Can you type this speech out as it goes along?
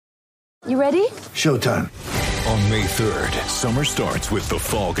You ready? Showtime. On May 3rd, summer starts with The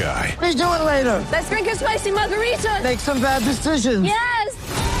Fall Guy. Let's do it later. Let's drink a spicy margarita. Make some bad decisions. Yes!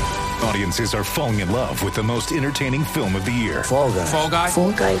 Audiences are falling in love with the most entertaining film of the year. Fall Guy. Fall Guy?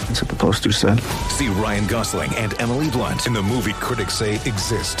 Fall Guy. That's what the poster said. See Ryan Gosling and Emily Blunt in the movie critics say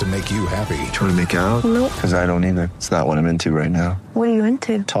exists to make you happy. Trying to make it out? Nope. Because I don't either. It's not what I'm into right now. What are you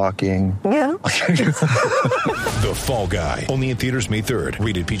into? Talking. Yeah. The Fall Guy. Only in theaters May 3rd.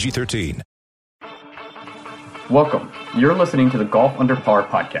 Rated PG-13. Welcome. You're listening to the Golf Under Par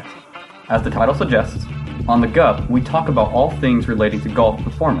podcast. As the title suggests, on the GUP, we talk about all things relating to golf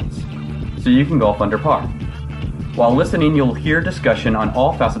performance, so you can golf under par. While listening, you'll hear discussion on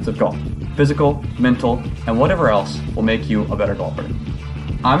all facets of golf, physical, mental, and whatever else will make you a better golfer.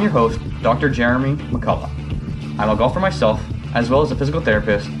 I'm your host, Dr. Jeremy McCullough. I'm a golfer myself, as well as a physical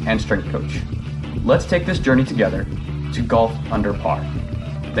therapist and strength coach. Let's take this journey together to golf under par.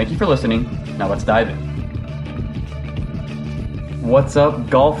 Thank you for listening. Now let's dive in. What's up,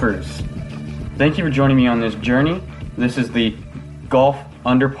 golfers? Thank you for joining me on this journey. This is the Golf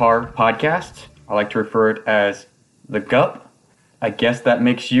Under Par podcast. I like to refer it as the GUP. I guess that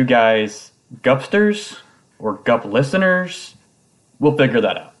makes you guys Gupsters or GUP listeners. We'll figure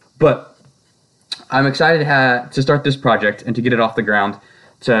that out. But I'm excited to start this project and to get it off the ground,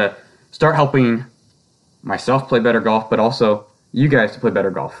 to start helping myself play better golf, but also you guys to play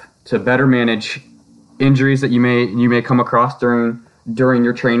better golf, to better manage injuries that you may come across during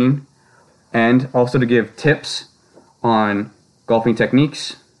your training, and also to give tips on golfing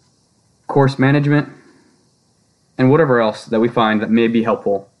techniques, course management, and whatever else that we find that may be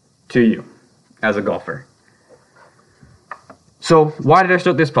helpful to you as a golfer. So why did I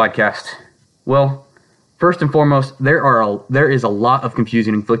start this podcast? Well, first and foremost, there is a lot of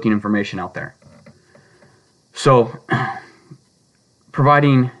confusing and conflicting information out there. So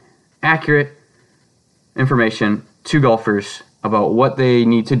providing accurate information to golfers about what they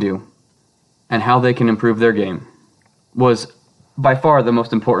need to do and how they can improve their game was by far the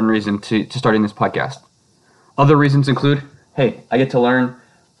most important reason to starting this podcast. Other reasons include, hey, I get to learn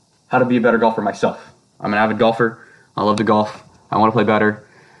how to be a better golfer myself. I'm an avid golfer. I love to golf. I want to play better.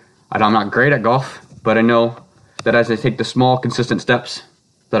 I'm not great at golf, but I know that as I take the small, consistent steps,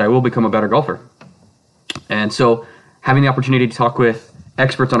 that I will become a better golfer. And so having the opportunity to talk with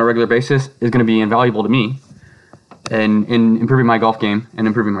experts on a regular basis is going to be invaluable to me in improving my golf game and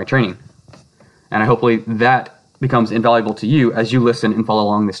improving my training. And hopefully that becomes invaluable to you as you listen and follow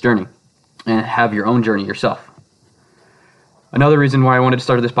along this journey and have your own journey yourself. Another reason why I wanted to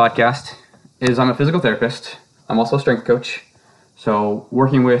start this podcast is I'm a physical therapist. I'm also a strength coach. So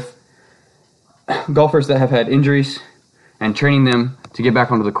working with golfers that have had injuries and training them to get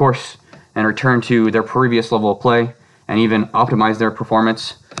back onto the course and return to their previous level of play and even optimize their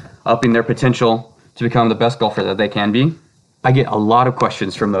performance, upping their potential to become the best golfer that they can be. I get a lot of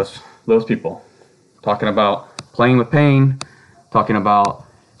questions from those people, talking about playing with pain, talking about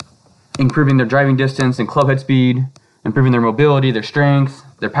improving their driving distance and club head speed, improving their mobility, their strength,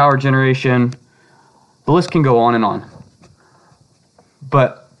 their power generation. The list can go on and on.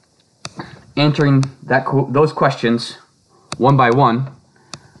 But answering those questions one by one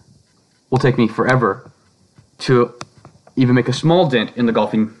will take me forever to even make a small dent in the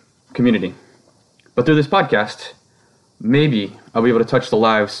golfing community. But through this podcast, maybe I'll be able to touch the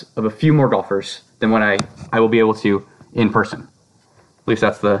lives of a few more golfers than when I will be able to in person. At least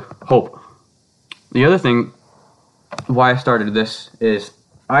that's the hope. The other thing why I started this is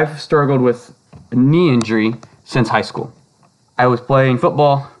I've struggled with a knee injury since high school. I was playing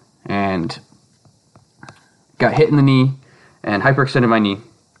football and got hit in the knee and hyperextended my knee.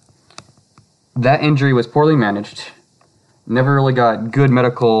 That injury was poorly managed, never really got good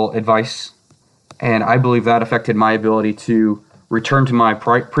medical advice, and I believe that affected my ability to return to my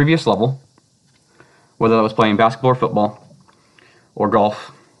previous level, whether that was playing basketball or football or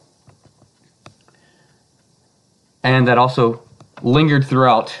golf. And that also lingered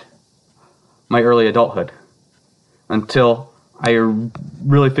throughout my early adulthood until I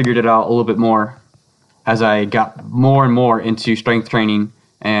really figured it out a little bit more as I got more and more into strength training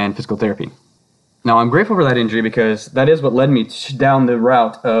and physical therapy. Now, I'm grateful for that injury because that is what led me down the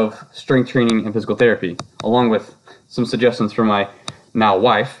route of strength training and physical therapy, along with some suggestions from my now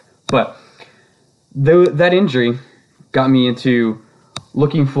wife. But that injury got me into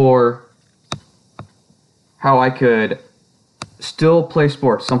looking for how I could still play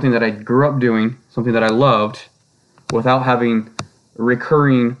sports, something that I grew up doing, something that I loved, without having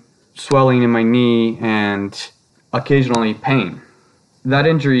recurring swelling in my knee and occasionally pain. That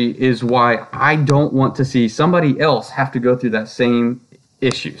injury is why I don't want to see somebody else have to go through that same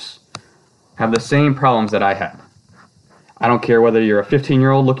issues. have the same problems that I had. I don't care whether you're a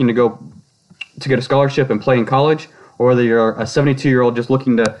 15-year-old looking to get a scholarship and play in college, or whether you're a 72-year-old just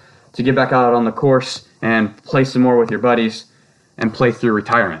looking to get back out on the course and play some more with your buddies and play through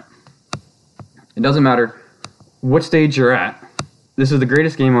retirement. It doesn't matter what stage you're at. This is the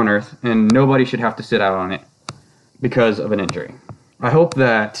greatest game on earth, and nobody should have to sit out on it because of an injury. I hope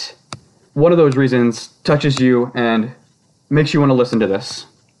that one of those reasons touches you and makes you want to listen to this.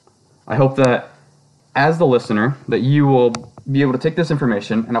 I hope that as the listener, that you will be able to take this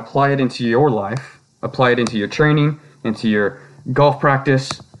information and apply it into your life, apply it into your training, into your golf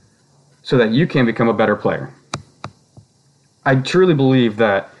practice, so that you can become a better player. I truly believe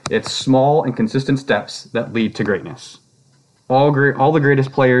that it's small and consistent steps that lead to greatness. All the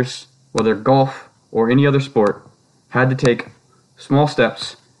greatest players, whether golf or any other sport, had to take small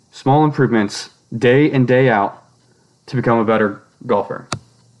steps, small improvements, day in, day out, to become a better golfer,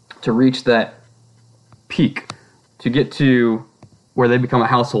 to reach that peak, to get to where they become a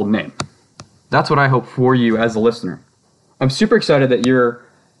household name. That's what I hope for you as a listener. I'm super excited that you're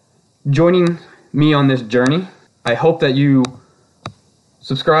joining me on this journey. I hope that you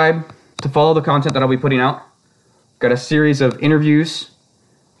subscribe to follow the content that I'll be putting out. Got a series of interviews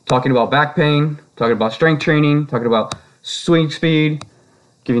talking about back pain, talking about strength training, talking about swing speed,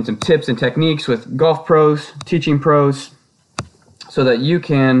 giving some tips and techniques with golf pros, teaching pros, so that you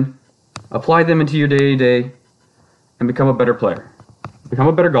can apply them into your day-to-day and become a better player, become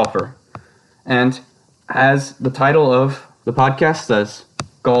a better golfer. And as the title of the podcast says,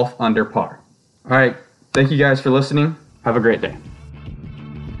 golf under par. All right. Thank you guys for listening. Have a great day.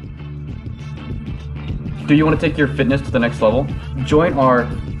 Do you want to take your fitness to the next level? Join our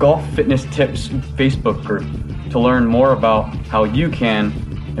Golf Fitness Tips Facebook group to learn more about how you can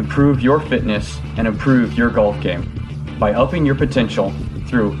improve your fitness and improve your golf game by upping your potential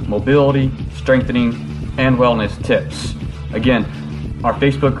through mobility, strengthening, and wellness tips. Again, our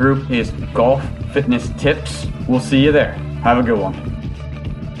Facebook group is Golf Fitness Tips. We'll see you there. Have a good one.